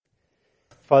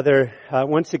Father,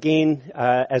 once again,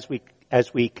 as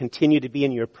we continue to be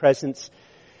in your presence,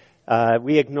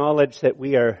 we acknowledge that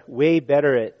we are way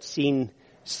better at seeing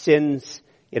sins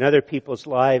in other people's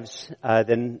lives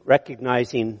than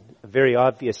recognizing very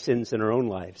obvious sins in our own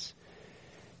lives.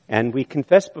 And we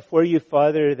confess before you,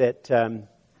 Father, that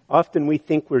often we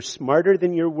think we're smarter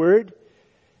than your word,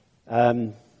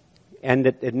 and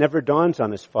that it never dawns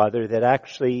on us, Father, that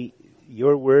actually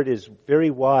your word is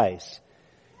very wise,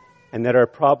 and that our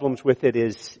problems with it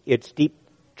is its deep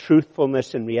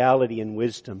truthfulness and reality and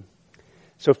wisdom.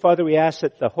 So, Father, we ask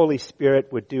that the Holy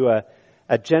Spirit would do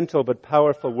a gentle but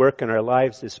powerful work in our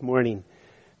lives this morning,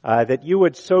 that you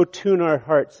would so tune our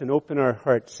hearts and open our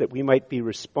hearts that we might be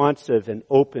responsive and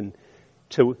open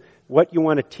to what you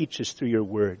want to teach us through your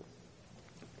word.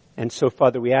 And so,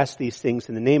 Father, we ask these things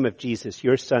in the name of Jesus,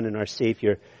 your Son and our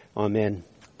Savior. Amen.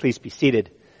 Please be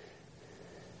seated.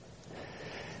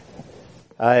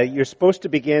 You're supposed to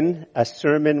begin a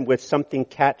sermon with something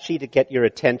catchy to get your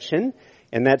attention,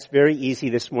 and that's very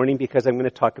easy this morning because I'm going to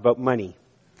talk about money.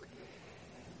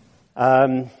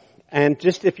 And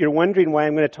just if you're wondering why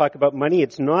I'm going to talk about money,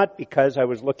 it's not because I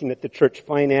was looking at the church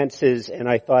finances and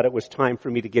I thought it was time for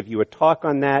me to give you a talk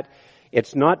on that.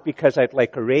 It's not because I'd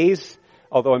like a raise,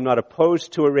 although I'm not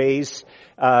opposed to a raise.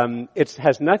 It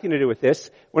has nothing to do with this.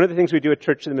 One of the things we do at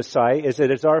Church of the Messiah is that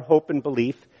it's our hope and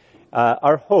belief,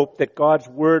 our hope that God's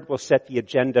Word will set the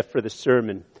agenda for the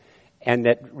sermon, and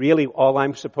that really all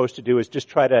I'm supposed to do is just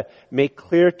try to make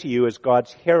clear to you as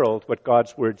God's herald what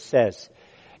God's Word says.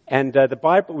 And the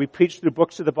Bible, we preach through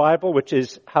books of the Bible, which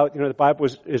is how, the Bible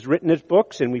is written as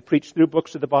books, and we preach through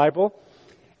books of the Bible.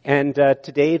 And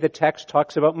today the text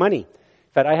talks about money.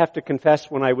 In fact, I have to confess,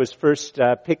 when I was first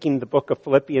picking the book of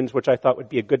Philippians, which I thought would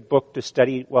be a good book to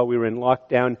study while we were in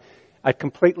lockdown, I'd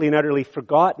completely and utterly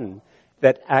forgotten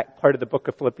that part of the book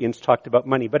of Philippians talked about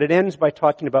money. But it ends by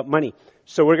talking about money.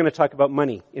 So we're going to talk about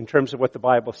money in terms of what the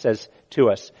Bible says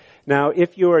to us. Now,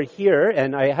 if you are here,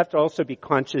 and I have to also be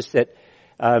conscious that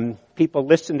people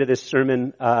listen to this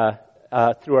sermon through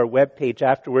our webpage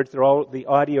afterwards. The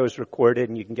audio is recorded,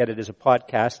 and you can get it as a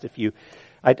podcast.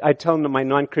 I tell them to my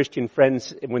non-Christian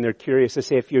friends when they're curious, I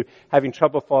say, if you're having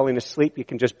trouble falling asleep, you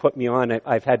can just put me on.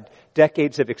 I've had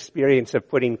decades of experience of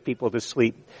putting people to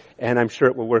sleep, and I'm sure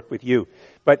it will work with you.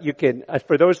 But you can,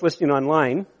 for those listening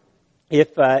online,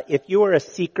 if you are a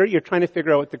seeker, you're trying to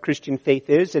figure out what the Christian faith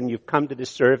is, and you've come to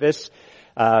this service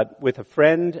with a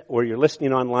friend, or you're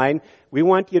listening online, we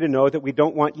want you to know that we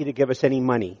don't want you to give us any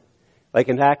money. Like,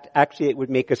 in fact, actually it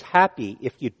would make us happy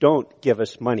if you don't give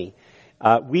us money.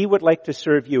 We would like to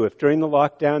serve you. If during the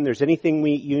lockdown there's anything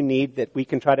you need that we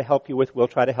can try to help you with, we'll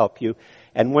try to help you.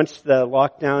 And once the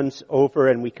lockdown's over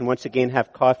and we can once again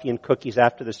have coffee and cookies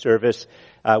after the service,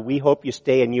 we hope you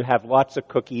stay and you have lots of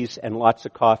cookies and lots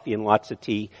of coffee and lots of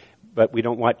tea, but we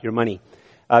don't want your money.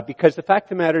 Because the fact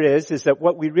of the matter is that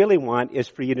what we really want is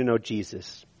for you to know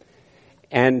Jesus.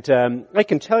 And I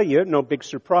can tell you, no big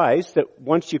surprise, that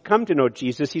once you come to know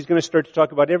Jesus, he's going to start to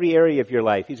talk about every area of your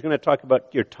life. He's going to talk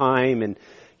about your time and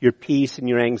your peace and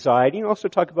your anxiety, and also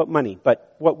talk about money.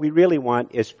 But what we really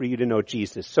want is for you to know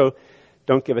Jesus. So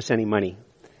don't give us any money.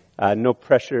 No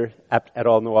pressure at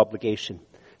all, no obligation.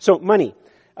 So money.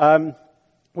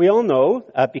 We all know,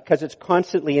 because it's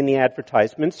constantly in the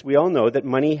advertisements, we all know that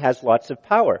money has lots of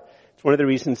power. It's one of the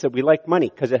reasons that we like money,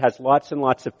 because it has lots and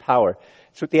lots of power.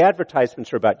 It's what the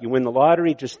advertisements are about. You win the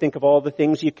lottery, just think of all the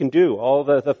things you can do, all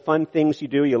the fun things you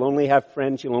do. You'll only have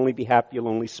friends, you'll only be happy, you'll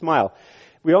only smile.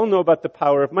 We all know about the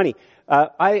power of money.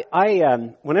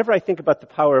 Whenever I think about the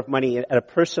power of money at a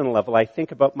personal level, I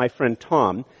think about my friend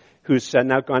Tom, who's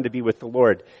now gone to be with the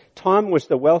Lord. Tom was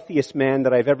the wealthiest man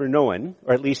that I've ever known,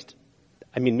 or at least,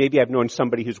 maybe I've known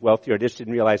somebody who's wealthy, or I just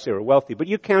didn't realize they were wealthy. But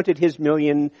you counted his money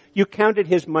in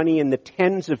the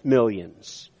tens of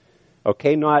millions.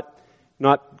 Okay, not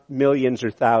millions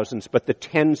or thousands, but the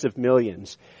tens of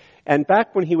millions. And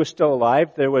back when he was still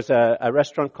alive, there was a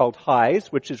restaurant called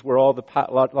High's, which is where a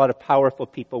lot of powerful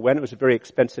people went. It was a very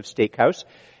expensive steakhouse,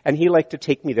 and he liked to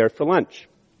take me there for lunch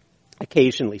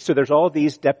occasionally. So there's all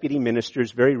these deputy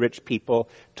ministers, very rich people,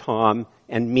 Tom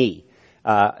and me,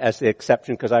 as the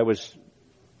exception, because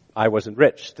I wasn't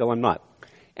rich. Still I'm not.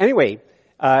 Anyway,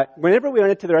 whenever we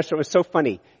went into the restaurant, it was so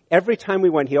funny. Every time we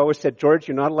went, he always said, George,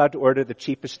 you're not allowed to order the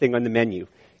cheapest thing on the menu.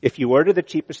 If you order the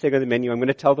cheapest thing on the menu, I'm going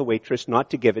to tell the waitress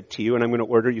not to give it to you, and I'm going to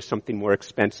order you something more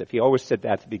expensive. He always said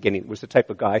that at the beginning. It was the type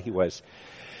of guy he was.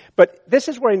 But this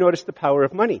is where I noticed the power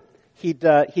of money. He'd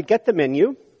get the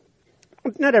menu.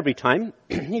 Not every time.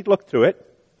 He'd look through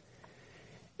it.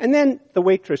 And then the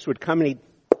waitress would come and he'd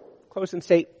close and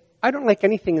say, I don't like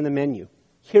anything in the menu.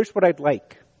 Here's what I'd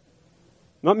like.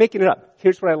 not making it up.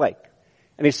 Here's what I like.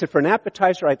 And he said, for an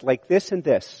appetizer, I'd like this and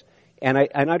this. And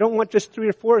I don't want just 3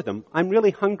 or 4 of them. I'm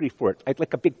really hungry for it. I'd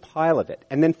like a big pile of it.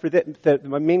 And then for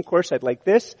my main course, I'd like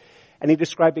this. And he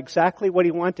described exactly what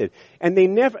he wanted. And they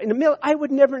never, I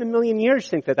would never in a million years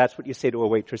think that that's what you say to a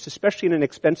waitress, especially in an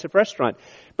expensive restaurant.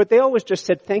 But they always just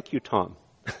said, thank you, Tom.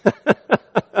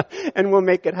 And we'll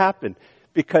make it happen.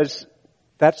 Because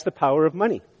that's the power of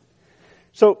money.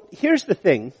 So here's the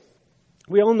thing.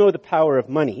 We all know the power of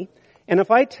money. And if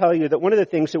I tell you that one of the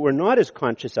things that we're not as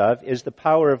conscious of is the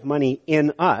power of money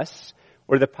in us,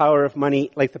 or the power of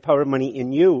money, like the power of money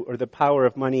in you, or the power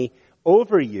of money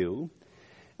over you,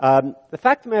 the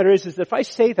fact of the matter is that if I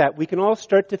say that, we can all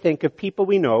start to think of people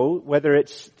we know, whether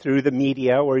it's through the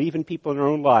media or even people in our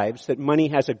own lives, that money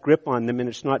has a grip on them and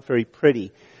it's not very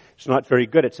pretty. It's not very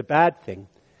good. It's a bad thing.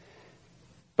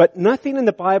 But nothing in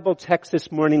the Bible text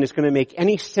this morning is going to make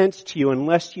any sense to you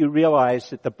unless you realize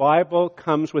that the Bible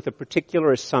comes with a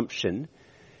particular assumption,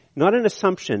 not an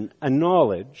assumption, a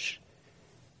knowledge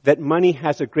that money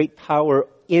has a great power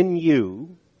in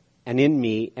you and in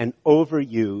me and over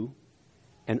you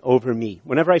and over me.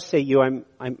 Whenever I say you,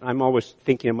 I'm always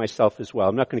thinking of myself as well.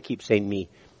 I'm not going to keep saying me.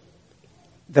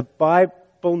 The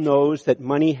Bible knows that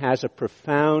money has a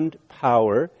profound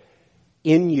power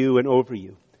in you and over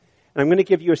you. And I'm going to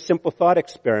give you a simple thought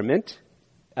experiment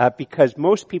because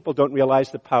most people don't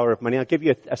realize the power of money. I'll give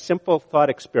you a simple thought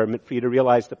experiment for you to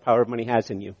realize the power of money has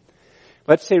in you.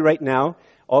 Let's say right now,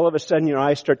 all of a sudden your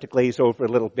eyes start to glaze over a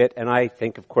little bit, and I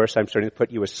think, of course, I'm starting to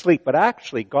put you asleep. But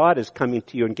actually, God is coming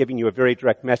to you and giving you a very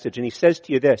direct message, and He says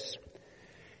to you this: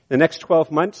 the next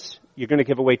 12 months, you're going to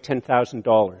give away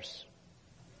 $10,000.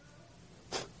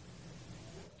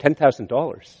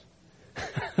 $10,000.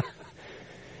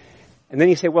 And then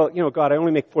you say, well, God, I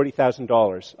only make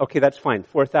 $40,000. Okay, that's fine.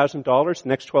 $4,000, the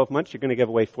next 12 months, you're going to give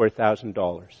away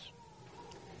 $4,000.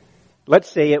 Let's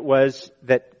say it was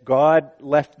that God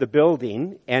left the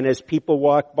building, and as people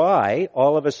walk by,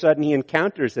 all of a sudden He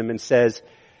encounters them and says,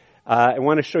 I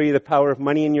want to show you the power of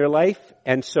money in your life,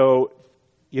 and so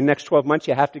your next 12 months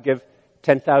you have to give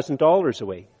 $10,000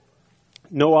 away.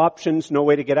 No options, no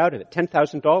way to get out of it.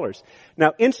 $10,000.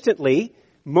 Now, instantly,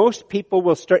 most people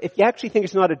will start, if you actually think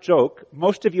it's not a joke,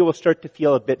 most of you will start to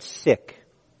feel a bit sick,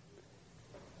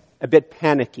 a bit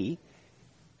panicky,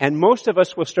 and most of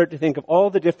us will start to think of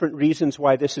all the different reasons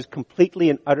why this is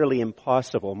completely and utterly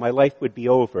impossible. My life would be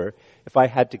over if I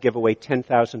had to give away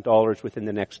 $10,000 within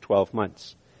the next 12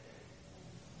 months.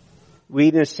 We,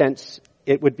 in a sense,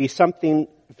 it would be something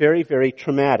very, very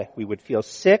traumatic. We would feel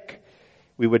sick,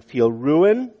 we would feel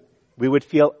ruin, we would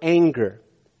feel anger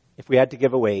if we had to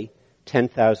give away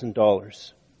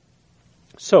 $10,000.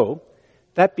 So,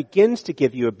 that begins to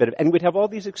give you a bit of, and we'd have all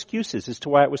these excuses as to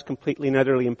why it was completely and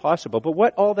utterly impossible. But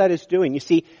what all that is doing, you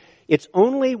see, it's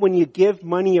only when you give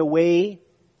money away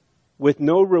with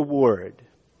no reward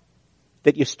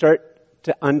that you start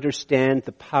to understand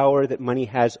the power that money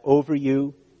has over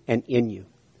you and in you.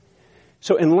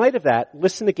 So in light of that,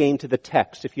 listen again to the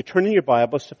text. If you turn in your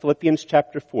Bibles to Philippians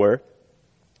chapter 4,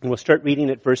 and we'll start reading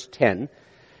at verse 10.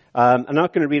 I'm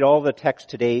not going to read all the text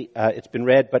today. It's been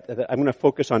read, but I'm going to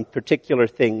focus on particular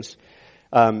things.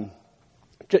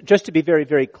 Just to be very,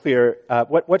 very clear,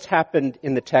 what's happened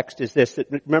in the text is this. That,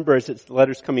 remember, as the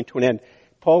letter's coming to an end,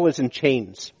 Paul is in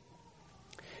chains.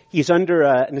 He's under,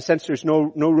 in a sense, there's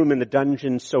no room in the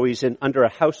dungeon, so he's under a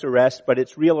house arrest, but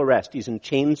it's real arrest. He's in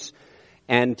chains,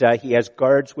 and he has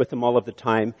guards with him all of the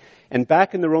time. And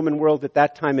back in the Roman world at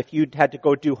that time, if you'd had to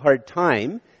go do hard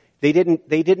time, They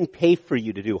didn't pay for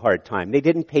you to do hard time. They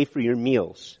didn't pay for your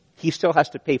meals. He still has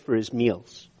to pay for his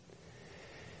meals.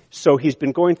 So he's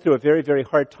been going through a very, very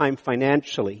hard time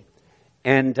financially.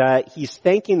 And he's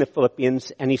thanking the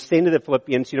Philippians, and he's saying to the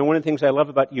Philippians, one of the things I love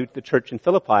about you, the church in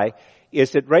Philippi,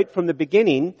 is that right from the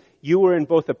beginning, you were in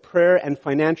both a prayer and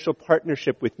financial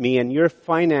partnership with me, and your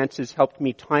finances helped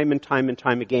me time and time and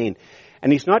time again.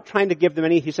 And he's not trying to give them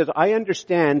any. He says, I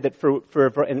understand that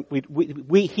and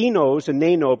he knows and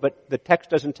they know, but the text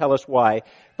doesn't tell us why.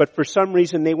 But for some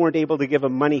reason, they weren't able to give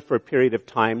him money for a period of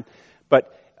time.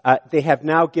 But they have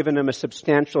now given him a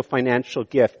substantial financial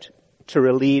gift to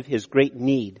relieve his great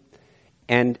need.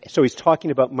 And so he's talking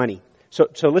about money.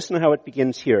 So listen to how it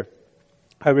begins here.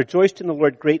 I rejoiced in the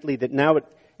Lord greatly that now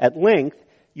at length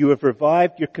you have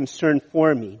revived your concern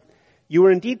for me. You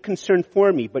were indeed concerned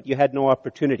for me, but you had no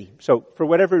opportunity. So for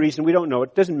whatever reason, we don't know.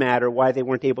 It doesn't matter why they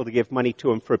weren't able to give money to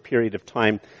him for a period of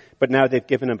time, but now they've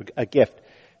given him a gift.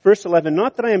 Verse 11,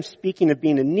 not that I am speaking of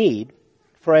being in need,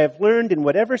 for I have learned in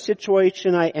whatever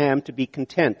situation I am to be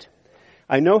content.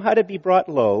 I know how to be brought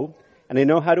low, and I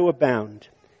know how to abound.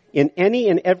 In any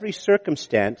and every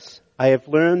circumstance, I have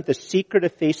learned the secret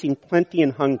of facing plenty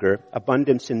and hunger,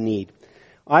 abundance and need.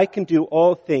 I can do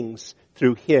all things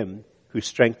through him who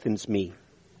strengthens me.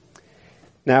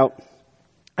 Now,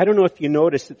 I don't know if you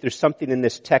notice that there's something in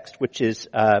this text which is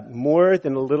more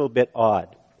than a little bit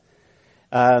odd.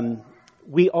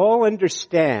 We all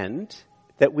understand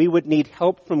that we would need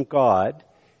help from God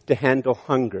to handle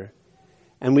hunger.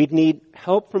 And we'd need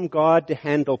help from God to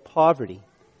handle poverty.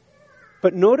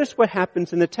 But notice what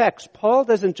happens in the text. Paul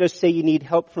doesn't just say you need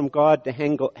help from God to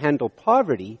handle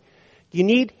poverty. You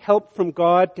need help from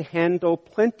God to handle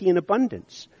plenty and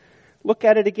abundance. Look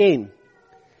at it again.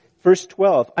 Verse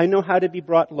 12, I know how to be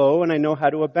brought low and I know how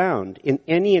to abound. In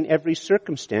any and every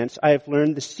circumstance, I have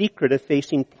learned the secret of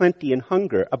facing plenty and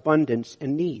hunger, abundance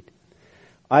and need.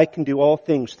 I can do all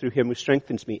things through him who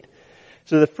strengthens me.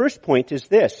 So the first point is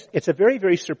this. It's a very,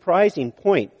 very surprising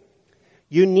point.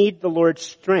 You need the Lord's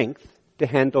strength to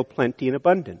handle plenty and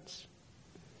abundance.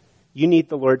 You need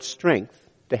the Lord's strength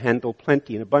to handle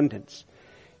plenty and abundance.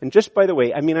 And just by the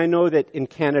way, I know that in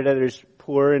Canada there's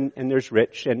poor and there's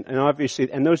rich, and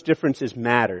obviously, and those differences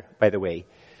matter, by the way.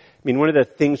 One of the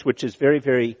things which is very,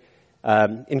 very,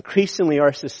 increasingly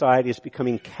our society is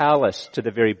becoming callous to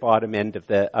the very bottom end of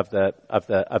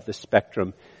the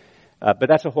spectrum. But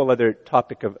that's a whole other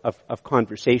topic of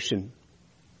conversation.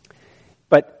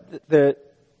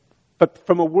 But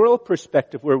from a world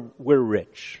perspective, we're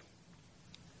rich.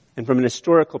 And from an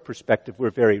historical perspective, we're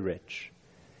very rich.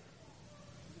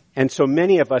 And so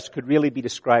many of us could really be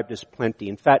described as plenty.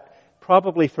 In fact,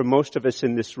 probably for most of us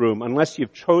in this room, unless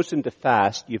you've chosen to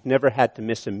fast, you've never had to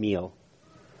miss a meal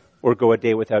or go a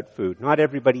day without food. Not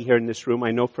everybody here in this room.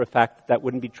 I know for a fact that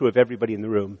wouldn't be true of everybody in the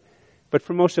room. But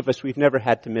for most of us, we've never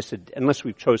had to miss it, unless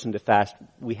we've chosen to fast.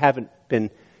 We haven't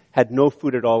had no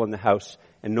food at all in the house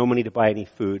and no money to buy any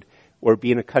food, or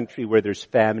be in a country where there's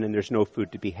famine and there's no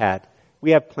food to be had.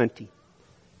 We have plenty.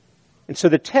 And so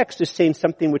the text is saying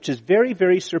something which is very,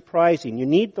 very surprising. You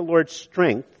need the Lord's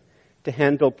strength to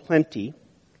handle plenty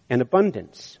and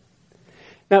abundance.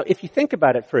 Now, if you think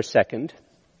about it for a second,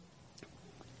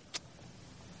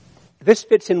 this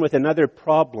fits in with another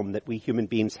problem that we human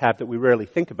beings have that we rarely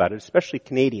think about, especially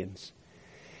Canadians.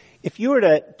 If you were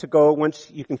to go, once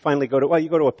you can finally go to, you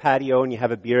go to a patio and you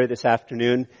have a beer this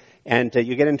afternoon, and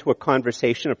you get into a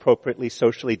conversation appropriately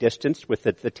socially distanced with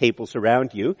the tables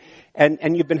around you,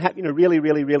 and you've been having a really,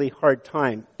 really, really hard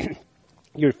time.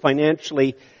 You're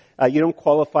financially, you don't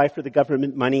qualify for the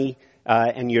government money,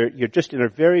 and you're just in a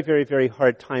very, very, very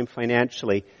hard time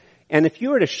financially. And if you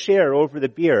were to share over the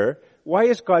beer, why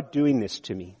is God doing this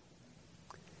to me?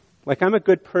 Like, I'm a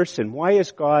good person. Why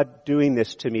is God doing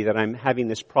this to me that I'm having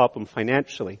this problem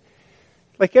financially?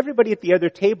 Like, everybody at the other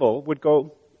table would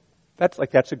go,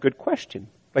 that's a good question.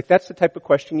 Like, that's the type of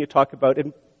question you talk about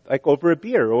over a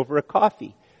beer, over a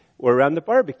coffee, or around the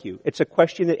barbecue. It's a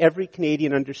question that every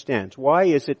Canadian understands. Why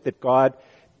is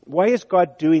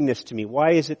God doing this to me?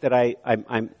 Why is it that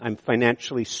I'm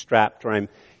financially strapped, or I'm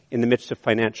in the midst of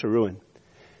financial ruin?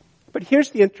 But here's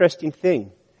the interesting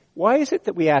thing. Why is it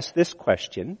that we ask this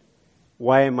question?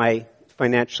 Why am I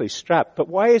financially strapped? But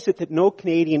why is it that no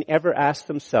Canadian ever asks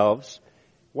themselves,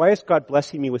 why is God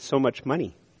blessing me with so much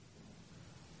money?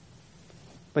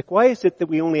 Like, why is it that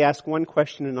we only ask one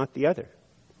question and not the other?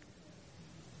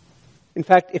 In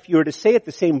fact, if you were to say at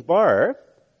the same bar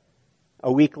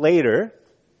a week later,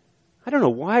 I don't know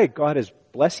why God is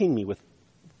blessing me with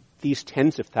these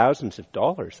tens of thousands of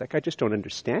dollars. Like, I just don't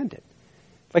understand it.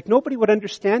 Like, nobody would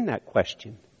understand that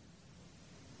question.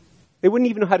 They wouldn't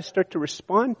even know how to start to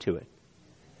respond to it.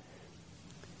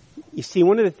 You see,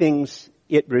 one of the things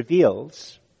it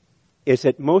reveals is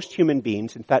that most human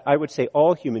beings, in fact, I would say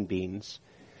all human beings,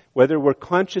 whether we're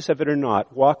conscious of it or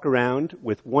not, walk around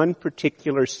with one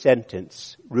particular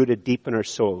sentence rooted deep in our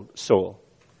soul.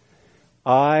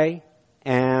 I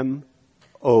am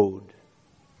owed.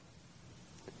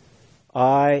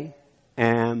 I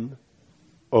am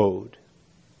owed.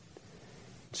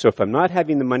 So if I'm not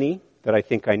having the money that I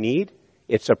think I need,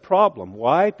 it's a problem.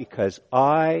 Why? Because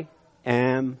I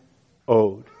am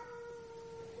owed.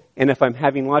 And if I'm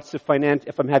having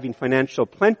if I'm having financial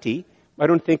plenty, I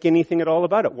don't think anything at all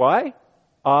about it. Why?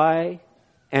 I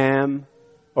am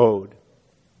owed.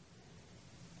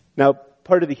 Now,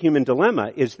 part of the human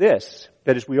dilemma is this,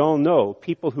 that as we all know,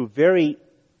 people who very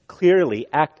clearly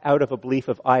act out of a belief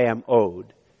of I am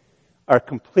owed are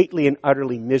completely and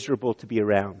utterly miserable to be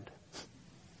around.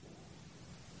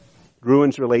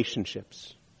 Ruins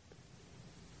relationships.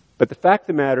 But the fact of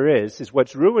the matter is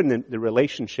what's ruined the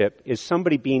relationship is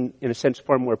somebody being, in a sense,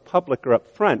 far more public or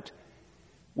upfront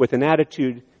with an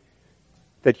attitude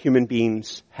that human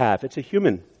beings have. It's a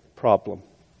human problem.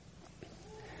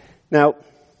 Now,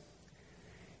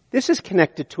 this is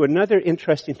connected to another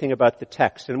interesting thing about the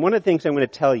text. And one of the things I'm going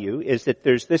to tell you is that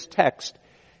there's this text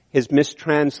is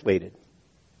mistranslated.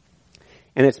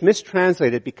 And it's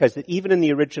mistranslated because even in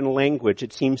the original language,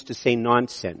 it seems to say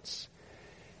nonsense.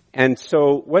 And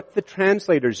so what the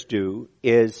translators do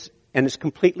is, and it's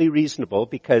completely reasonable,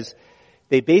 because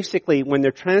they basically, when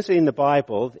they're translating the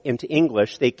Bible into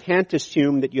English, they can't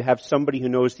assume that you have somebody who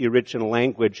knows the original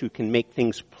language who can make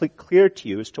things clear to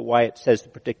you as to why it says the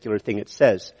particular thing it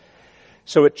says.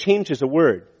 So it changes a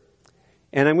word.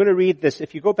 And I'm going to read this.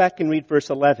 If you go back and read verse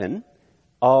 11,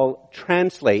 I'll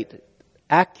translate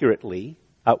accurately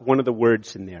one of the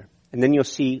words in there. And then you'll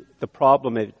see the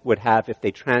problem it would have if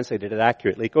they translated it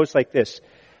accurately. It goes like this.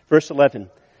 Verse 11.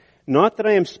 Not that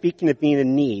I am speaking of being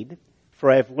in need,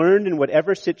 for I have learned in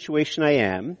whatever situation I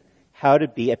am how to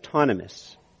be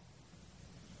autonomous.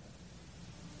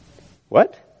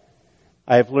 What?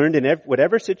 I have learned in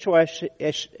whatever situation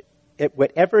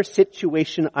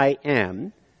I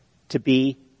am to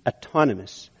be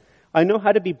autonomous. I know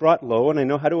how to be brought low and I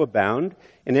know how to abound.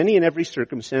 In any and every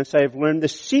circumstance, I have learned the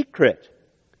secret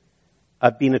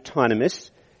of being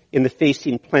autonomous in the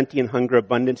facing plenty and hunger,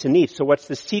 abundance and need. So what's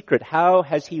the secret? How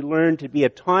has he learned to be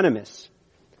autonomous?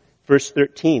 Verse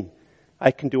 13,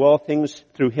 I can do all things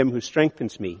through him who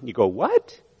strengthens me. You go,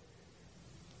 what?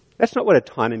 That's not what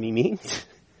autonomy means.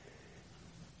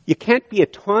 You can't be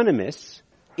autonomous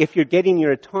if you're getting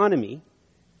your autonomy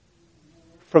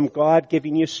from God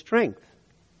giving you strength.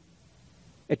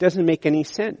 It doesn't make any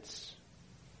sense.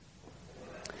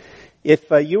 If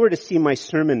you were to see my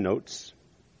sermon notes,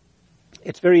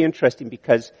 it's very interesting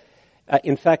because,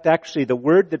 in fact, actually, the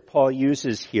word that Paul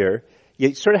uses here,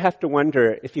 you sort of have to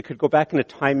wonder if you could go back in a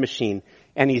time machine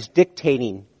and he's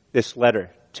dictating this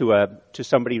letter to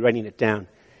somebody writing it down.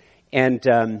 And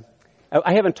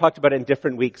I haven't talked about it in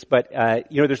different weeks, but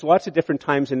there's lots of different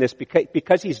times in this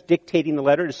because he's dictating the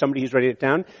letter to somebody who's writing it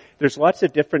down. There's lots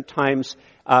of different times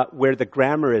where the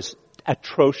grammar is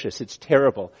atrocious. It's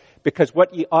terrible. Because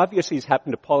what obviously has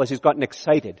happened to Paul is he's gotten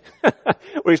excited,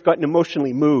 or he's gotten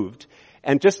emotionally moved.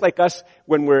 And just like us,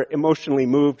 when we're emotionally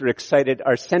moved or excited,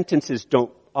 our sentences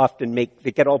don't often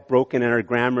they get all broken and our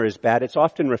grammar is bad. It's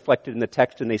often reflected in the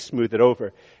text and they smooth it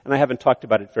over. And I haven't talked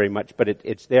about it very much, but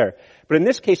it's there. But in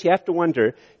this case, you have to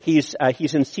wonder, he's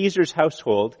in Caesar's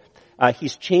household.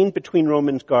 He's chained between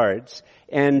Roman guards,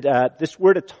 and this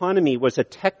word autonomy was a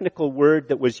technical word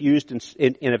that was used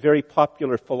in a very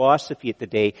popular philosophy at the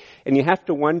day. And you have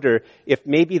to wonder if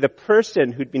maybe the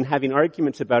person who'd been having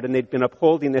arguments about it, and they'd been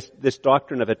upholding this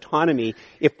doctrine of autonomy,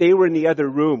 if they were in the other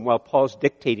room while Paul's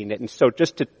dictating it. And so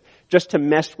just to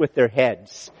mess with their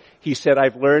heads, he said,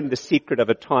 I've learned the secret of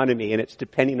autonomy, and it's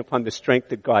depending upon the strength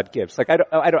that God gives. Like,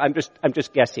 I'm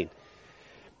just guessing.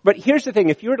 But here's the thing,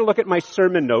 if you were to look at my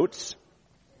sermon notes,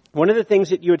 one of the things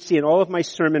that you would see in all of my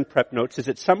sermon prep notes is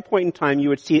at some point in time you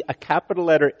would see a capital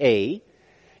letter A,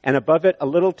 and above it a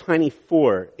little tiny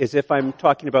 4, as if I'm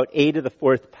talking about A to the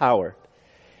 4th power.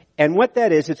 And what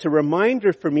that is, it's a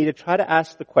reminder for me to try to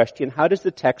ask the question, how does the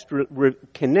text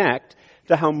connect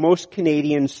to how most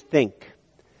Canadians think?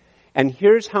 And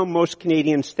here's how most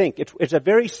Canadians think. It's a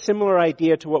very similar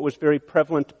idea to what was very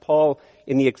prevalent to Paul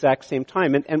in the exact same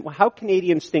time. And how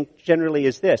Canadians think generally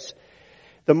is this.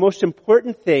 The most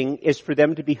important thing is for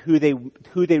them to be who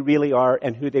they really are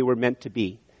and who they were meant to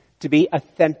be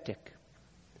authentic.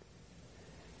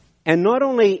 And not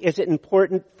only is it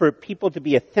important for people to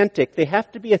be authentic, they have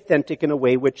to be authentic in a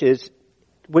way which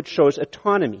shows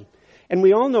autonomy. And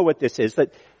we all know what this is,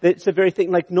 that it's the very thing,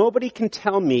 like nobody can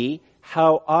tell me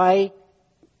how I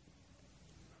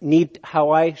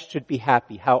should be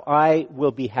happy, how I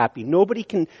will be happy.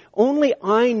 Only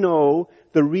I know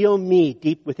the real me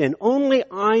deep within. Only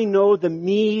I know the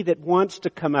me that wants to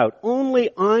come out. Only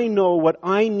I know what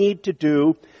I need to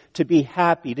do to be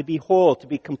happy, to be whole, to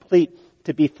be complete,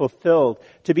 to be fulfilled,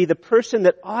 to be the person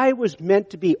that I was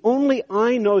meant to be. Only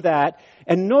I know that,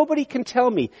 and nobody can tell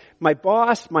me. My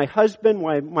boss, my husband,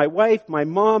 my wife, my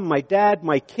mom, my dad,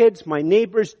 my kids, my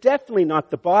neighbors, definitely not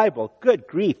the Bible. Good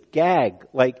grief, gag.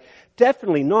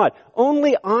 Definitely not.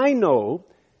 Only I know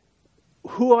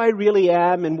who I really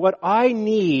am and what I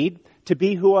need to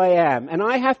be who I am. And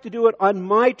I have to do it on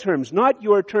my terms, not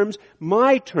your terms,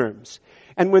 my terms.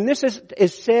 And when this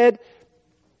is said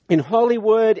in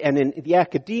Hollywood and in the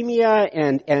academia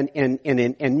and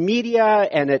in media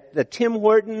and at the Tim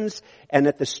Hortons and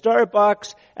at the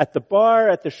Starbucks, at the bar,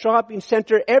 at the shopping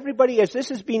center, everybody, as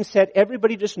this is being said,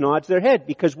 everybody just nods their head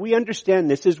because we understand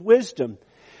this is wisdom.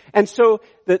 And so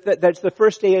that's the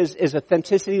first A is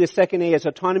authenticity, the second A is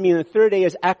autonomy, and the third A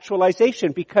is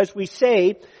actualization, because we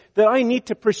say that I need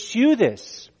to pursue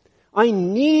this. I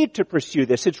need to pursue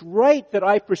this. It's right that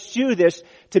I pursue this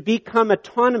to become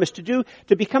autonomous, to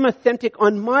become authentic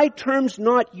on my terms,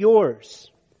 not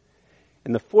yours.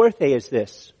 And the fourth A is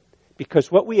this, because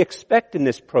what we expect in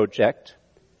this project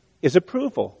is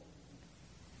approval.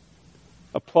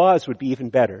 Applause would be even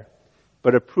better,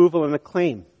 but approval and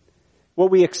acclaim.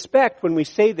 What we expect when we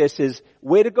say this is,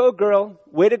 way to go, girl,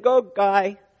 way to go,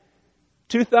 guy,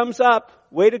 2 thumbs up,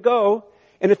 way to go.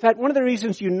 And in fact, one of the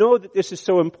reasons you know that this is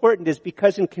so important is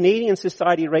because in Canadian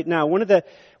society right now, one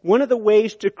of the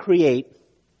ways to create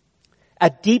a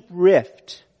deep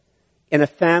rift in a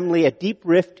family, a deep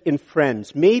rift in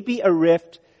friends, maybe a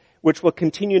rift which will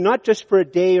continue not just for a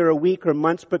day or a week or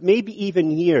months, but maybe even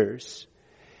years,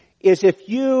 is if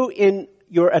you, in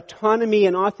your autonomy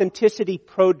and authenticity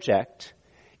project,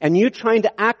 and you trying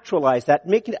to actualize that,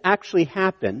 make it actually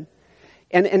happen,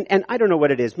 and I don't know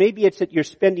what it is. Maybe it's that you're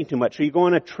spending too much, or you go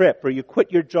on a trip, or you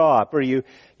quit your job, or you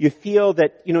feel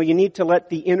that, you need to let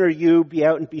the inner you be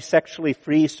out and be sexually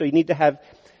free, so you need to have,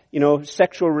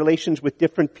 sexual relations with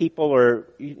different people, or,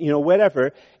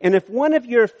 whatever. And if one of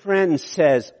your friends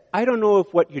says, I don't know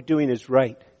if what you're doing is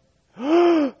right.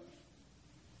 How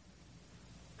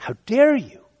dare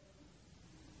you?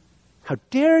 How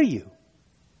dare you?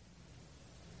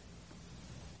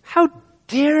 How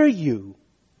dare you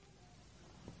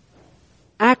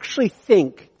actually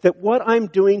think that what I'm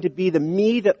doing to be the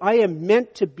me that I am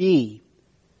meant to be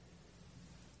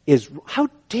is, how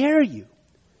dare you?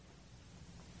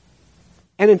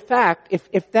 And in fact,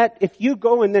 if you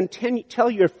go and then tell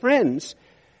your friends,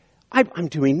 I'm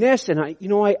doing this, and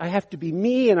I have to be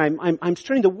me, and I'm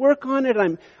starting to work on it,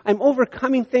 I'm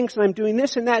overcoming things, and I'm doing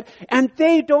this and that, and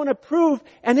they don't approve,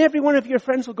 and every one of your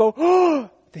friends will go, oh,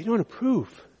 they don't approve.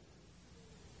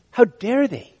 How dare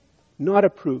they not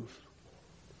approve?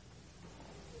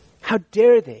 How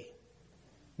dare they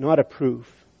not approve?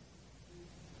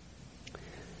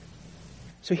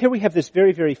 So here we have this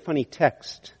very, very funny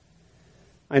text.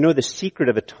 I know the secret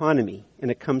of autonomy, and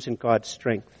it comes in God's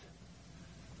strength.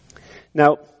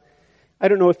 Now, I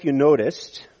don't know if you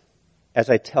noticed, as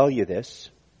I tell you this,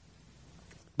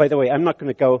 by the way, I'm not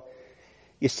going to go,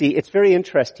 you see, it's very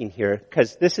interesting here,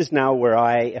 because this is now where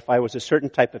if I was a certain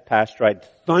type of pastor, I'd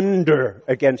thunder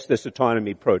against this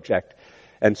autonomy project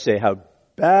and say how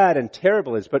bad and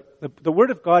terrible it is. But the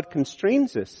Word of God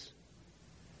constrains us.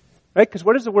 Right? Because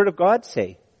what does the Word of God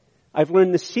say? I've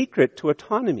learned the secret to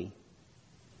autonomy.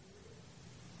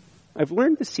 I've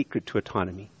learned the secret to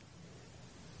autonomy.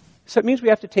 So it means we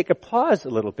have to take a pause a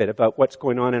little bit about what's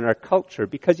going on in our culture,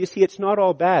 because you see, it's not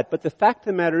all bad. But the fact of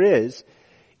the matter is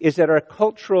that our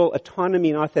cultural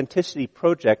autonomy and authenticity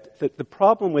project, the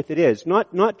problem with it is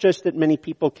not just that many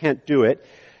people can't do it,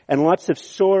 and lots of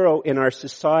sorrow in our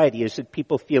society is that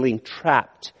people feeling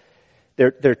trapped.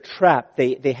 They're trapped.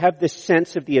 They have this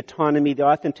sense of the autonomy, the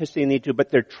authenticity they need to, but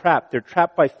they're trapped. They're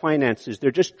trapped by finances. They're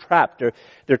just trapped.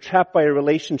 They're trapped by a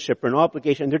relationship or an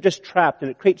obligation. They're just trapped, and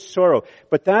it creates sorrow.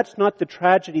 But that's not the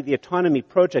tragedy of the autonomy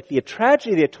project. The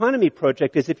tragedy of the autonomy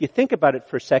project is, if you think about it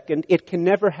for a second, it can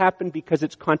never happen because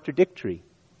it's contradictory.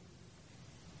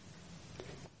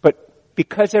 But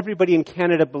because everybody in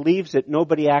Canada believes it,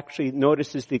 nobody actually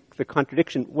notices the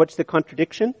contradiction. What's the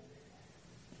contradiction?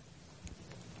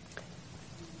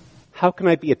 How can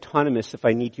I be autonomous if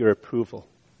I need your approval?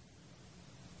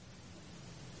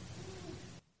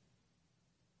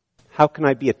 How can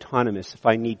I be autonomous if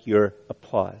I need your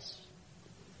applause?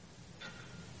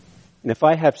 And if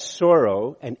I have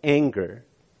sorrow and anger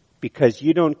because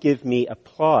you don't give me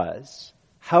applause,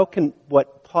 how can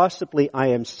what possibly I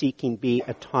am seeking be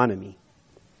autonomy?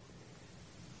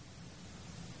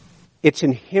 It's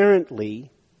inherently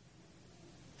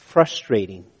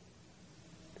frustrating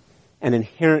and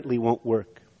inherently won't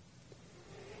work.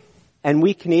 And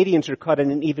we Canadians are caught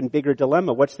in an even bigger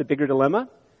dilemma. What's the bigger dilemma?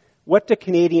 What do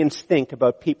Canadians think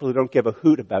about people who don't give a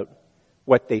hoot about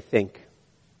what they think?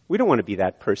 We don't want to be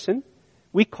that person.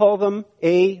 We call them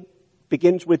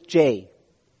begins with J.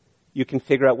 You can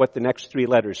figure out what the next 3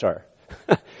 letters are.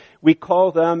 We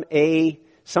call them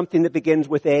something that begins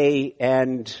with A,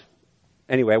 and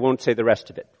anyway, I won't say the rest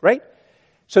of it, right?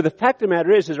 So the fact of the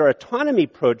matter is our autonomy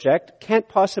project can't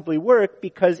possibly work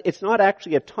because it's not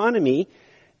actually autonomy.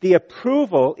 The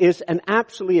approval is an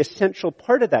absolutely essential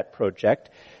part of that project.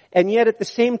 And yet at the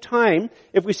same time,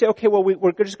 if we say, okay, well,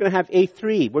 we're just going to have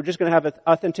A3, we're just going to have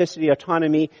authenticity,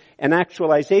 autonomy, and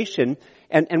actualization,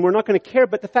 and we're not going to care.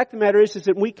 But the fact of the matter is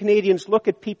that we Canadians look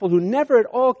at people who never at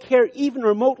all care even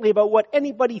remotely about what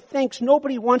anybody thinks.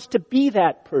 Nobody wants to be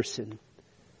that person.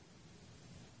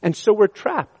 And so we're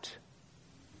trapped.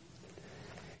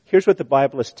 Here's what the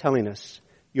Bible is telling us.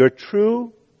 Your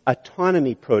true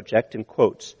autonomy project, in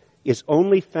quotes, is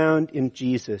only found in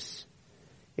Jesus,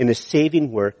 in His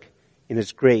saving work, in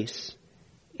His grace,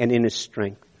 and in His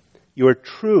strength. Your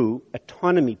true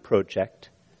autonomy project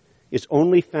is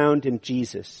only found in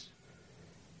Jesus,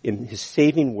 in His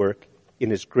saving work, in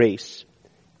His grace,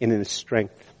 and in His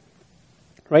strength.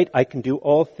 Right? I can do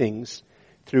all things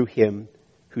through Him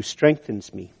who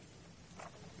strengthens me.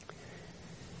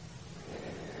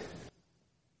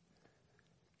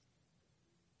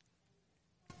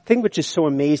 The thing which is so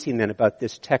amazing then about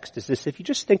this text is this: if you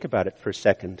just think about it for a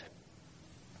second.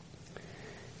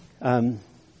 One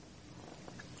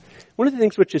of the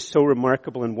things which is so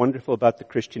remarkable and wonderful about the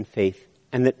Christian faith,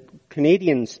 and that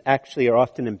Canadians actually are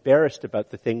often embarrassed about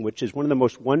the thing, which is one of the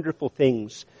most wonderful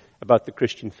things about the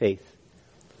Christian faith.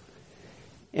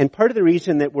 And part of the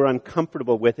reason that we're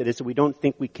uncomfortable with it is that we don't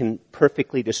think we can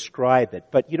perfectly describe it.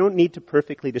 But you don't need to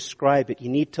perfectly describe it. You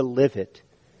need to live it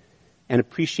and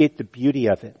appreciate the beauty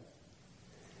of it.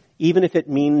 Even if it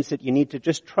means that you need to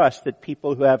just trust that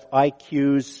people who have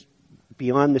IQs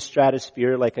beyond the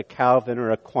stratosphere, like a Calvin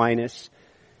or Aquinas,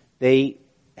 they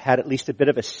had at least a bit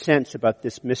of a sense about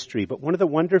this mystery. But one of the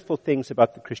wonderful things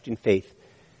about the Christian faith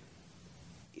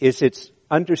is its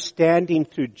understanding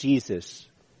through Jesus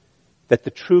that the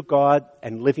true God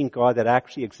and living God that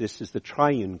actually exists is the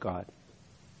triune God.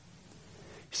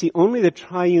 See, only the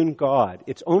triune God,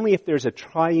 it's only if there's a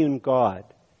triune God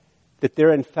that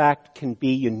there in fact can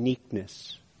be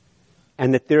uniqueness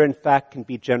and that there in fact can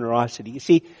be generosity. You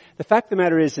see, the fact of the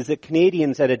matter is that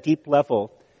Canadians at a deep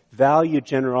level value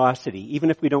generosity, even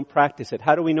if we don't practice it.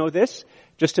 How do we know this?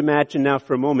 Just imagine now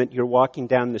for a moment you're walking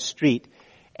down the street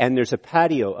and there's a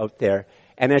patio out there.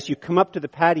 And as you come up to the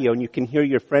patio and you can hear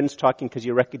your friends talking because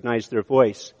you recognize their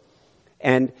voice,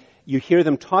 and you hear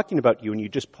them talking about you and you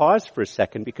just pause for a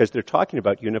second because they're talking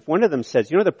about you. And if one of them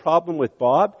says, you know the problem with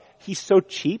Bob? He's so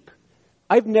cheap.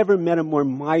 I've never met a more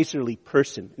miserly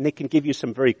person. And they can give you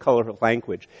some very colorful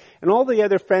language. And all the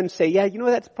other friends say, yeah, you know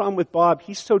that's the problem with Bob.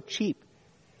 He's so cheap.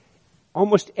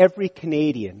 Almost every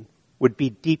Canadian would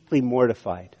be deeply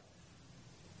mortified.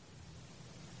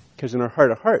 Because in our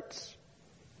heart of hearts,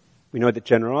 we know that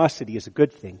generosity is a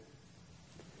good thing.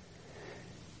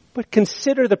 But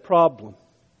consider the problem.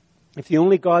 If the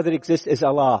only God that exists is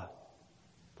Allah,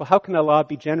 well, how can Allah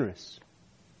be generous?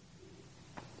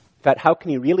 In fact, how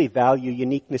can He really value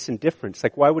uniqueness and difference?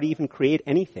 Like, why would He even create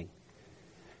anything?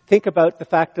 Think about the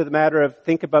fact of the matter of,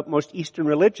 think about most Eastern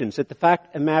religions, that the fact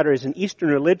of the matter is in Eastern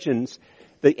religions,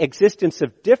 the existence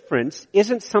of difference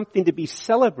isn't something to be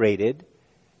celebrated,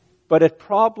 but a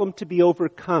problem to be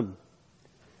overcome.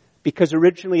 Because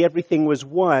originally everything was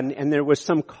one, and there was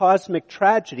some cosmic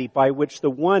tragedy by which the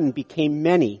one became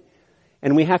many.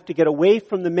 And we have to get away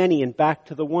from the many and back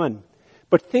to the one.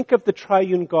 But think of the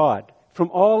triune God.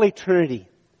 From all eternity,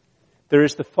 there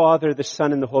is the Father, the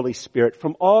Son, and the Holy Spirit.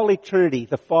 From all eternity,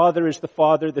 the Father is the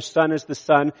Father, the Son is the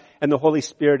Son, and the Holy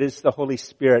Spirit is the Holy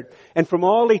Spirit. And from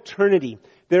all eternity,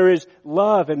 there is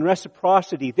love and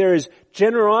reciprocity. There is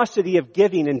generosity of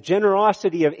giving and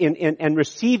generosity of and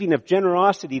receiving of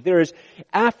generosity. There is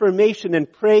affirmation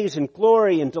and praise and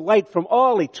glory and delight from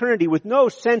all eternity, with no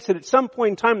sense that at some point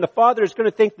in time the Father is going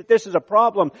to think that this is a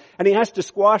problem and He has to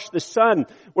squash the Son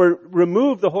or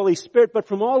remove the Holy Spirit. But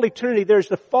from all eternity there's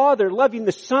the Father loving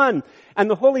the Son and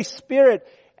the Holy Spirit,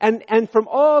 and from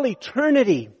all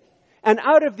eternity, and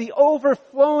out of the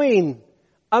overflowing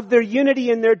of their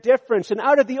unity and their difference, and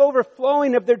out of the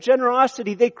overflowing of their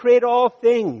generosity, they create all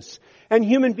things. And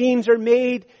human beings are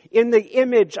made in the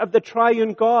image of the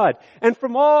triune God. And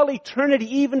from all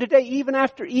eternity, even today, even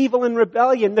after evil and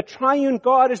rebellion, the triune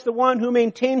God is the one who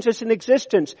maintains us in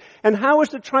existence. And how has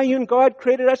the triune God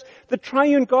created us? The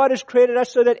triune God has created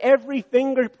us so that every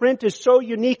fingerprint is so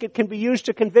unique it can be used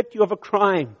to convict you of a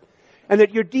crime. And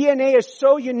that your DNA is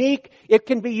so unique it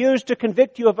can be used to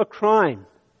convict you of a crime.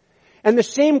 And the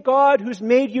same God who's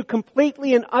made you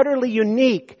completely and utterly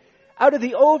unique, out of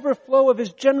the overflow of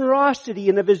His generosity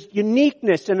and of His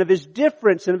uniqueness and of His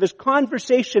difference and of His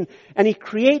conversation, and He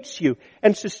creates you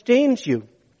and sustains you.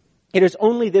 It is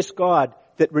only this God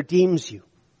that redeems you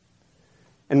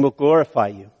and will glorify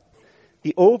you.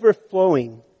 The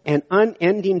overflowing and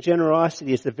unending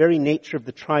generosity is the very nature of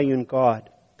the triune God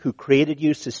who created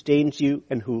you, sustains you,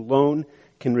 and who alone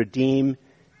can redeem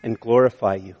and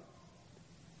glorify you.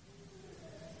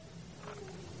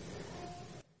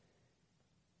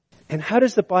 And how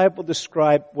does the Bible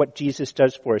describe what Jesus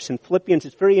does for us? In Philippians,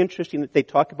 it's very interesting that they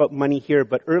talk about money here,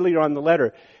 but earlier on the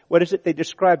letter, what is it they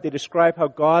describe? They describe how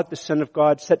God, the Son of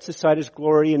God, sets aside his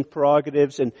glory and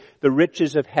prerogatives and the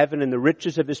riches of heaven and the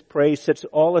riches of his praise, sets it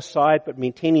all aside, but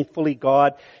maintaining fully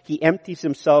God. He empties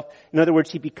himself. In other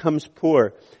words, he becomes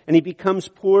poor. And he becomes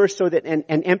poor so that, and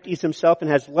empties himself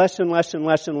and has less and less and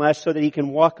less and less so that he can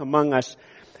walk among us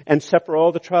and suffer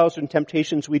all the trials and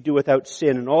temptations we do without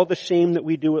sin, and all the shame that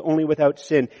we do only without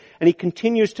sin. And he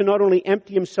continues to not only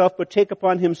empty himself, but take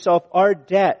upon himself our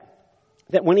debt,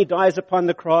 that when he dies upon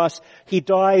the cross, he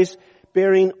dies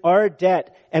bearing our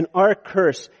debt and our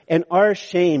curse and our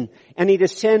shame. And he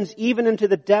descends even into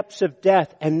the depths of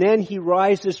death, and then he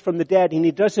rises from the dead, and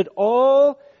he does it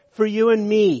all for you and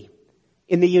me.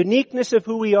 In the uniqueness of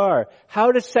who we are.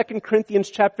 How does 2 Corinthians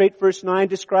chapter 8 verse 9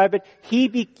 describe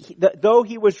it? Though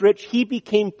he was rich, he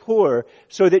became poor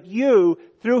so that you,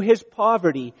 through his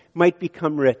poverty, might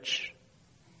become rich.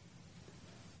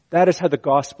 That is how the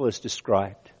gospel is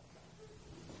described.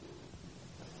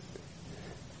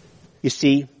 You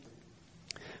see,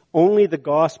 only the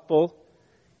gospel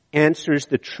answers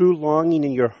the true longing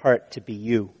in your heart to be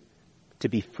you, to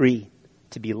be free,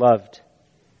 to be loved,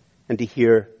 and to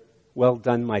hear, "Well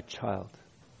done, my child."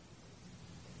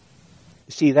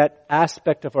 You see, that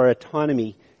aspect of our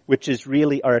autonomy, which is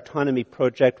really our autonomy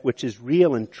project, which is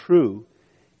real and true,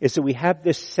 is that we have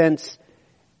this sense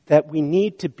that we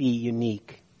need to be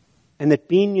unique, and that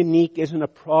being unique isn't a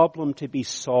problem to be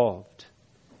solved,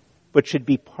 but should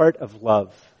be part of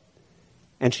love,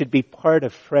 and should be part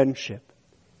of friendship,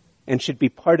 and should be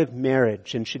part of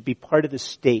marriage, and should be part of the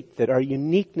state, that our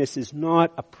uniqueness is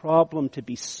not a problem to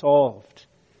be solved.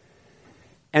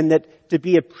 And that to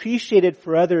be appreciated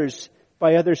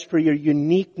by others for your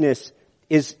uniqueness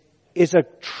is a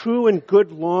true and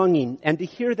good longing. And to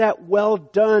hear that "well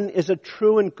done" is a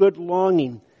true and good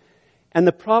longing. And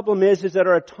the problem is that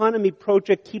our autonomy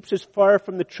project keeps us far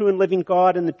from the true and living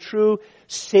God and the true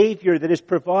Savior that is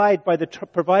provided by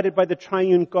the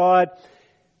triune God.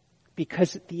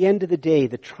 Because at the end of the day,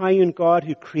 the triune God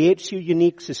who creates you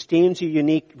unique, sustains you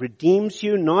unique, redeems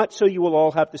you, not so you will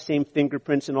all have the same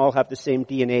fingerprints and all have the same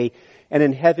DNA. And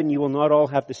in heaven, you will not all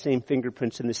have the same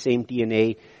fingerprints and the same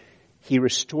DNA. He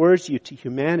restores you to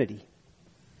humanity.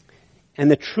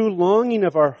 And the true longing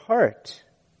of our heart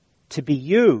to be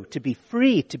you, to be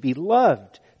free, to be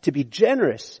loved, to be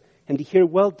generous, and to hear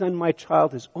 "Well done, my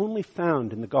child," is only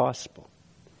found in the gospel.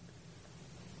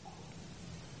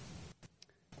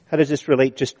 How does this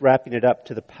relate, just wrapping it up,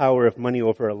 to the power of money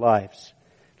over our lives?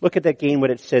 Look at again what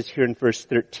it says here in verse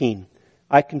 13.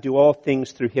 "I can do all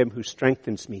things through him who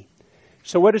strengthens me."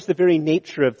 So what is the very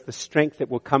nature of the strength that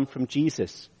will come from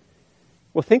Jesus?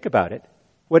 Well, think about it.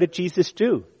 What did Jesus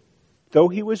do? Though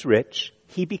he was rich,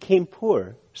 he became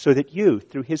poor so that you,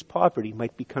 through his poverty,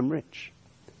 might become rich.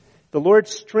 The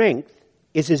Lord's strength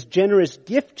is his generous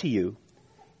gift to you,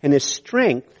 and his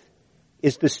strength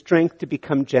is the strength to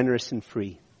become generous and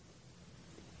free.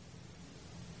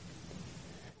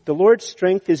 The Lord's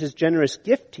strength is his generous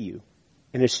gift to you,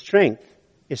 and his strength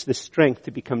is the strength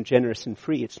to become generous and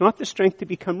free. It's not the strength to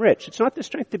become rich. It's not the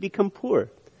strength to become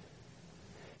poor.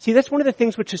 See, that's one of the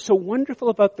things which is so wonderful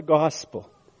about the gospel.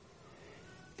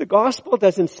 The gospel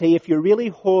doesn't say if you're really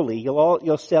holy,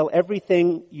 you'll sell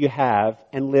everything you have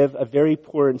and live a very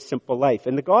poor and simple life.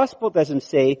 And the gospel doesn't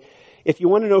say if you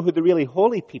want to know who the really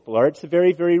holy people are, it's the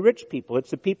very, very rich people. It's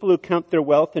the people who count their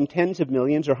wealth in tens of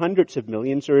millions or hundreds of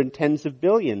millions or in tens of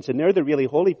billions. And they're the really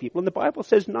holy people. And the Bible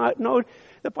says no,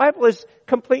 the Bible is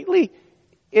completely,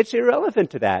 it's irrelevant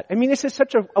to that. I mean, this is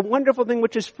such a wonderful thing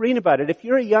which is freeing about it. If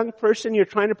you're a young person, you're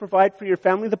trying to provide for your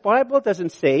family, the Bible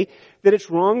doesn't say that it's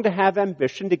wrong to have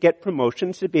ambition to get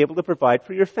promotions to be able to provide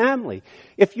for your family.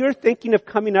 If you're thinking of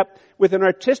coming up with an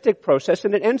artistic process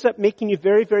and it ends up making you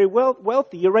very, very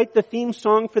wealthy, you write the theme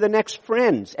song for the next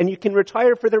Friends and you can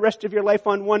retire for the rest of your life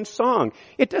on one song.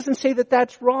 It doesn't say that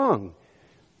that's wrong.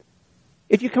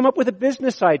 If you come up with a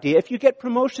business idea, if you get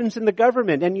promotions in the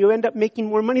government and you end up making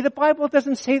more money, the Bible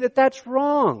doesn't say that that's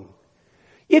wrong.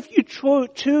 If you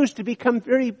choose to become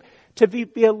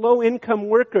be a low-income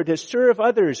worker, to serve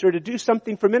others, or to do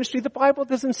something for ministry, the Bible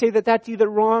doesn't say that that's either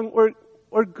wrong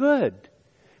or good.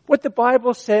 What the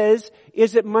Bible says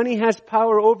is that money has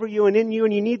power over you and in you,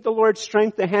 and you need the Lord's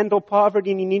strength to handle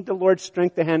poverty, and you need the Lord's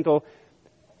strength to handle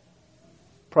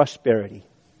prosperity.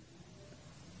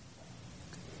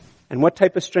 And what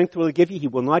type of strength will he give you? He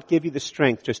will not give you the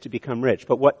strength just to become rich.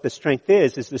 But what the strength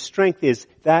is the strength is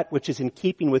that which is in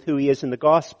keeping with who he is in the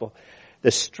gospel.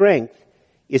 The strength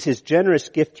is his generous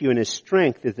gift to you, and his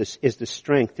strength is the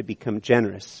strength to become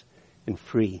generous and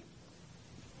free.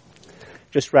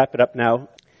 just wrap it up now.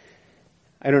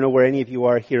 I don't know where any of you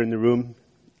are here in the room,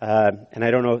 and I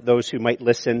don't know those who might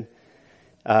listen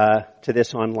to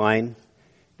this online.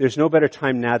 There's no better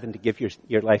time now than to give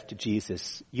your life to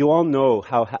Jesus. You all know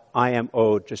how I am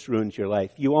owed just ruined your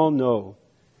life. You all know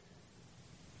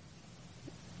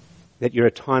that your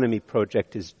autonomy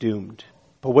project is doomed.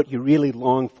 But what you really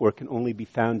long for can only be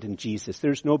found in Jesus.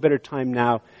 There's no better time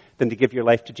now than to give your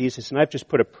life to Jesus. And I've just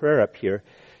put a prayer up here.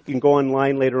 You can go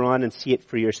online later on and see it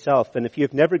for yourself. And if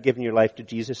you've never given your life to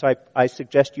Jesus, I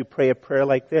suggest you pray a prayer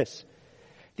like this.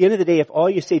 At the end of the day, if all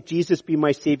you say, Jesus be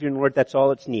my Savior and Lord, that's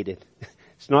all it's needed.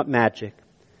 It's not magic.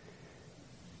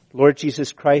 Lord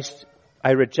Jesus Christ,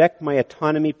 I reject my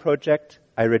autonomy project.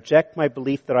 I reject my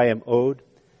belief that I am owed.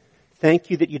 Thank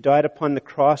you that you died upon the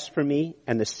cross for me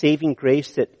and the saving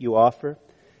grace that you offer.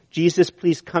 Jesus,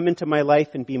 please come into my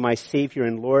life and be my Savior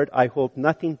and Lord. I hold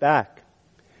nothing back.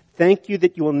 Thank you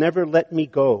that you will never let me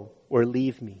go or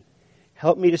leave me.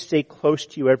 Help me to stay close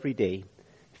to you every day.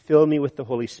 Fill me with the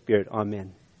Holy Spirit.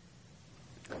 Amen.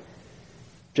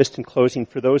 Just in closing,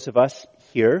 for those of us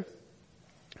here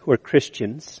who are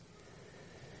Christians,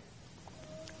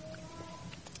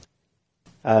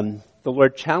 the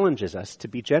Lord challenges us to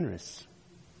be generous.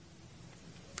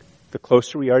 The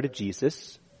closer we are to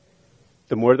Jesus,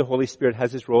 the more the Holy Spirit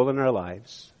has his role in our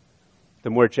lives, the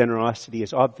more generosity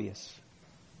is obvious.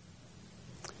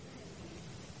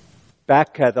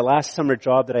 Back the last summer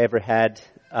job that I ever had,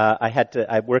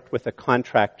 I worked with a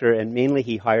contractor, and mainly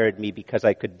he hired me because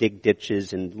I could dig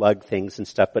ditches and lug things and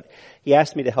stuff, but he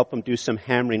asked me to help him do some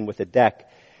hammering with a deck.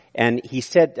 And he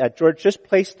said, George, just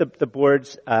place the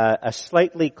boards a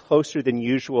slightly closer than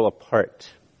usual apart.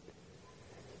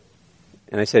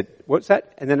 And I said, what's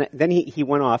that? And then he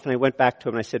went off, and I went back to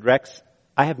him and I said, Rex,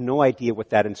 I have no idea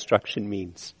what that instruction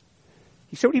means.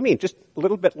 He said, what do you mean? Just a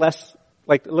little bit less,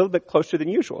 like a little bit closer than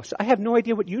usual. I said, I have no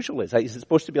idea what usual is. Is it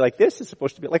supposed to be like this? Is it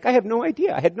supposed to be like, I have no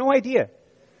idea. I had no idea.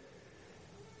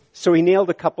 So he nailed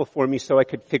a couple for me so I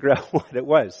could figure out what it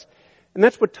was. And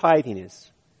that's what tithing is.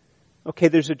 Okay,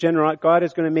 God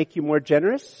is going to make you more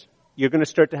generous. You're going to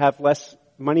start to have less,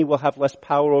 money will have less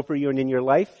power over you and in your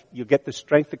life. You'll get the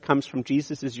strength that comes from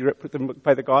Jesus as you're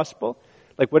by the gospel.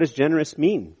 Like, what does generous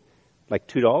mean? Like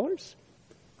 $2?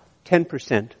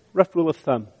 10%. Rough rule of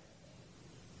thumb.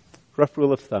 Rough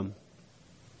rule of thumb.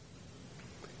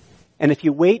 And if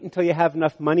you wait until you have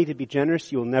enough money to be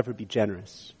generous, you will never be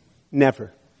generous.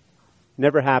 Never.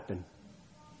 Never happen.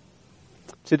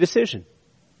 It's a decision.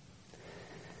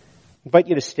 I invite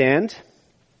you to stand.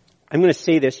 I'm going to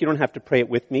say this. You don't have to pray it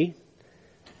with me.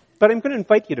 But I'm going to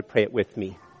invite you to pray it with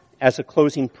me as a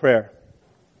closing prayer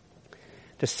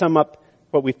to sum up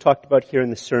what we've talked about here in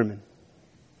the sermon.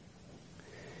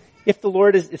 If the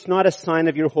Lord it's not a sign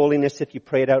of your holiness if you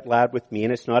pray it out loud with me,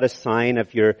 and it's not a sign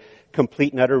of your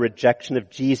complete and utter rejection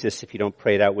of Jesus if you don't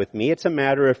pray it out with me. It's a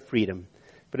matter of freedom.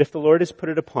 But if the Lord has put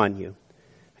it upon you,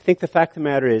 I think the fact of the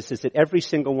matter is that every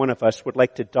single one of us would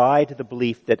like to die to the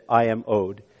belief that I am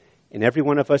owed. And every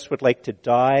one of us would like to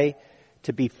die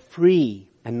to be free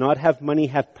and not have money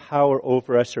have power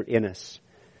over us or in us.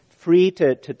 Free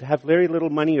to have very little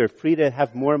money or free to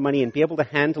have more money and be able to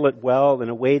handle it well in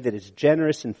a way that is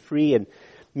generous and free and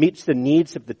meets the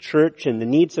needs of the church and the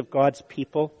needs of God's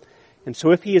people. And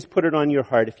so if He has put it on your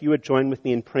heart, if you would join with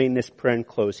me in praying this prayer in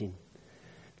closing.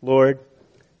 Lord,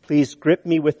 please grip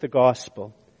me with the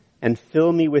gospel and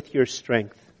fill me with your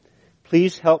strength.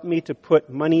 Please help me to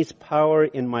put money's power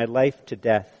in my life to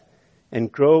death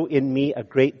and grow in me a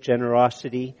great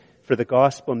generosity for the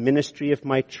gospel ministry of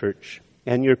my church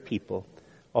and your people,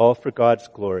 all for God's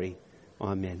glory.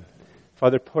 Amen.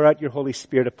 Father, pour out your Holy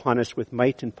Spirit upon us with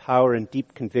might and power and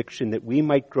deep conviction that we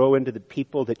might grow into the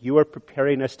people that you are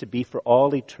preparing us to be for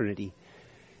all eternity.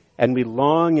 And we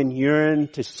long and yearn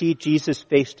to see Jesus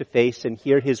face to face and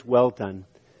hear his well done.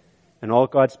 And all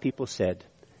God's people said,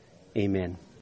 Amen.